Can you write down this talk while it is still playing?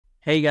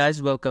Hey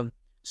guys, welcome.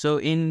 So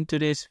in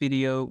today's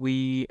video,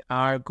 we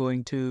are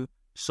going to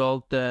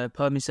solve the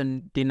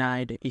permission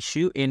denied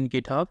issue in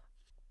GitHub.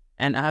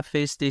 And I have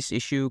faced this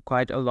issue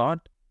quite a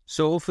lot.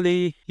 So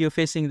hopefully you're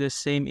facing the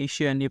same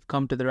issue and you've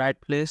come to the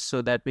right place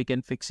so that we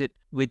can fix it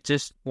with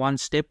just one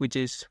step, which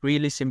is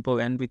really simple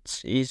and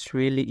which is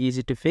really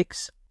easy to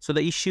fix. So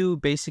the issue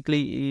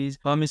basically is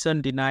permission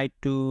denied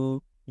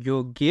to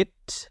your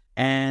Git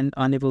and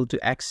unable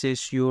to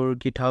access your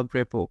GitHub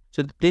repo.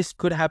 So this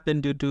could happen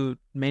due to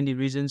many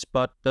reasons,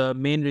 but the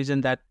main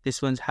reason that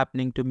this one's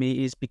happening to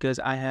me is because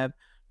I have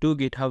two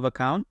GitHub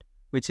accounts,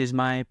 which is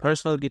my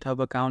personal GitHub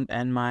account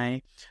and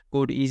my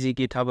CodeEasy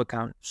GitHub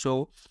account.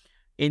 So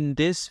in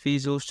this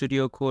Visual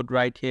Studio Code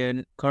right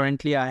here,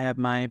 currently I have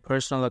my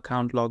personal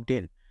account logged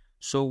in.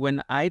 So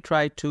when I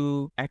try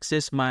to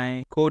access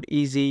my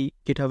CodeEasy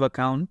GitHub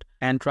account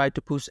and try to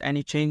push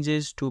any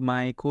changes to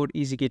my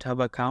CodeEasy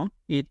GitHub account,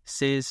 it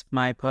says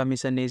my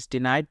permission is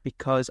denied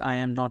because I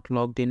am not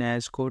logged in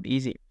as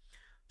CodeEasy.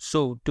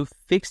 So to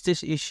fix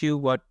this issue,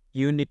 what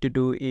you need to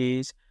do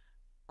is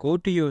go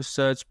to your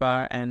search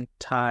bar and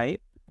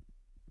type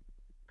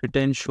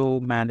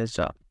credential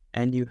manager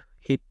and you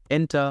hit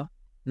enter.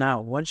 Now,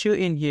 once you're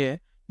in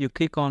here, you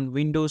click on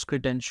Windows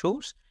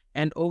credentials.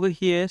 And over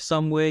here,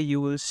 somewhere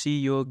you will see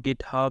your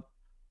GitHub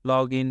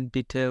login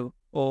detail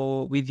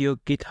or with your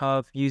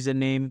GitHub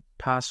username,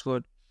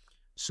 password.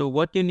 So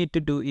what you need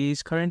to do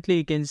is currently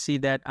you can see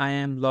that I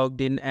am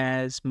logged in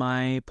as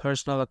my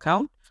personal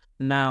account.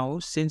 Now,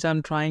 since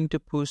I'm trying to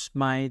push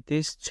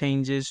these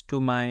changes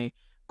to my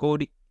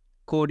CodeEasy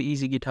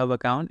GitHub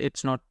account,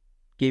 it's not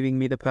giving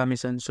me the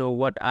permission. So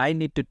what I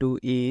need to do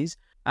is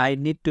I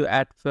need to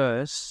at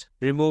first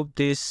remove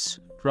this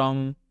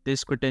from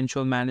this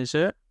credential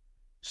manager.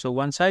 So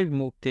once I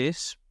remove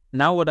this,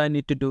 now what I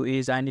need to do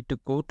is I need to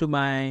go to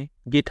my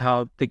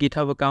GitHub, the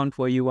GitHub account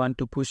where you want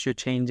to push your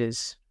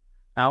changes.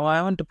 Now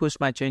I want to push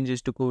my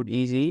changes to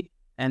CodeEasy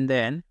and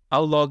then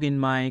I'll log in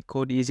my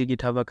CodeEasy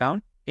GitHub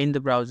account in the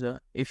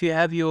browser. If you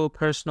have your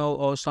personal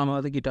or some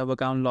other GitHub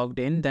account logged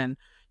in, then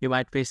you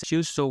might face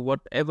issues. So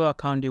whatever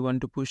account you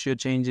want to push your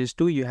changes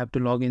to, you have to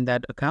log in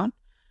that account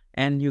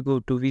and you go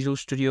to Visual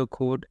Studio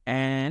Code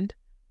and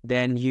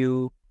then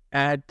you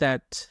add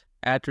that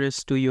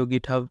address to your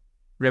GitHub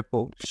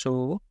repo.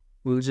 So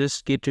we'll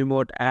just git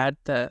remote add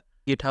the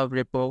GitHub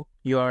repo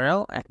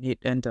URL and hit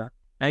enter.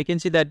 Now you can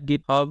see that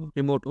GitHub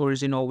remote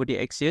origin already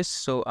exists.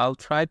 So I'll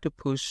try to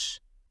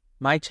push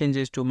my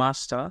changes to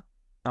master.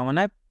 Now when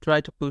I try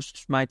to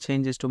push my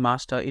changes to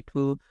master, it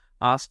will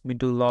ask me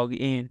to log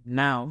in.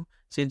 Now,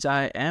 since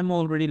I am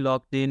already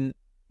logged in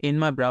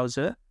my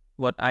browser,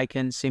 what I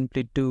can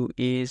simply do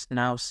is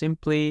now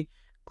simply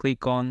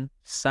click on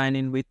sign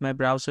in with my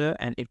browser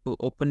and it will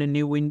open a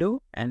new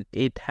window and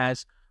it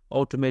has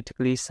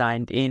automatically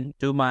signed in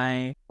to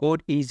my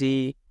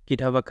CodeEasy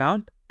GitHub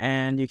account.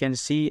 And you can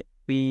see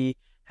we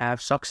have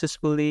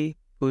successfully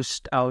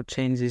pushed our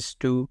changes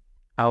to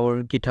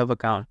our GitHub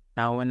account.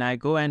 Now when I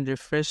go and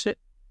refresh it,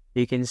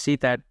 you can see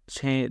that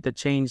the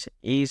change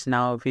is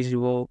now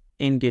visible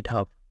in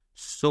GitHub.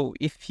 So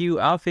if you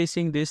are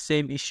facing this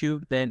same issue,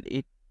 then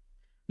it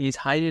is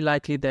highly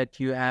likely that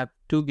you have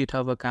two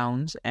GitHub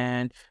accounts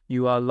and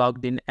you are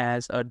logged in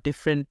as a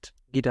different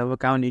GitHub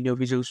account in your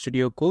Visual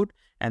Studio Code,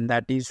 and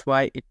that is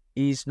why it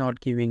is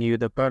not giving you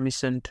the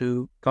permission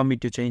to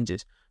commit your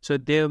changes. So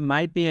there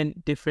might be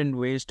different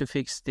ways to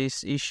fix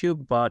this issue,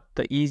 but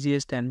the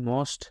easiest and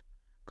most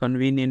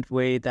convenient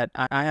way that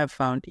I have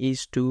found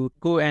is to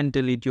go and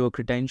delete your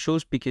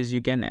credentials, because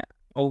you can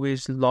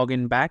always log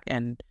in back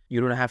and you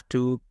don't have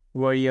to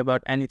worry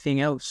about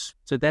anything else.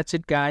 So that's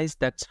it, guys.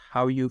 That's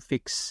how you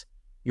fix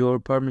your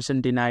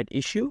permission denied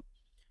issue.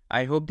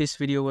 I hope this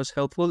video was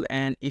helpful,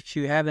 and if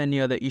you have any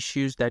other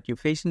issues that you're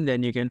facing,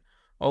 then you can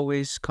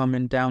always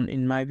comment down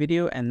in my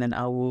video and then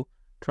I will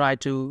try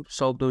to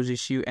solve those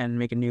issues and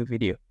make a new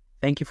video.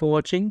 Thank you for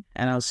watching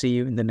and I'll see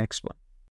you in the next one.